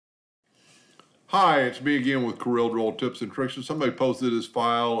Hi, it's me again with Corel Draw Tips and Tricks. And somebody posted this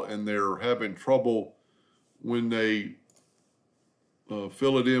file and they're having trouble when they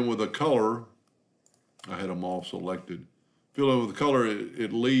fill it in with a color. I had them all selected. Fill in with the color,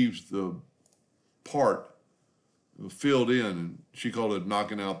 it leaves the part filled in. And she called it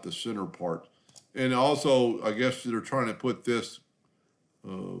knocking out the center part. And also, I guess they're trying to put this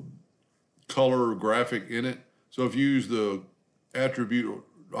color graphic in it. So if you use the attribute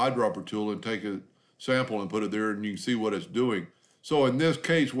eyedropper tool and take a sample and put it there, and you can see what it's doing. So in this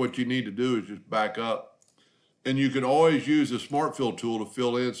case, what you need to do is just back up, and you can always use the smart fill tool to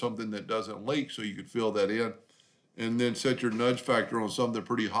fill in something that doesn't leak, so you could fill that in, and then set your nudge factor on something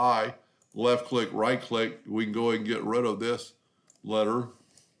pretty high. Left click, right click. We can go ahead and get rid of this letter.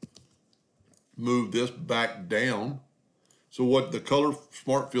 Move this back down. So what the color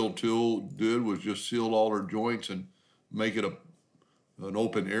smart fill tool did was just seal all our joints and make it an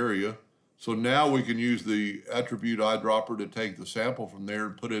open area. So now we can use the attribute eyedropper to take the sample from there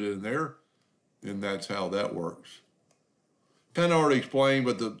and put it in there, and that's how that works. Kind of already explained,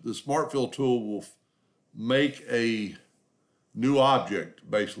 but the smart fill tool will make a new object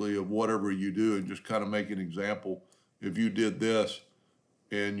basically of whatever you do, and just kind of make an example. If you did this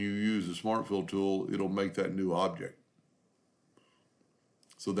and you use the smart fill tool, it'll make that new object.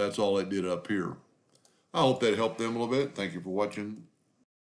 So that's all it did up here. I hope that helped them a little bit. Thank you for watching.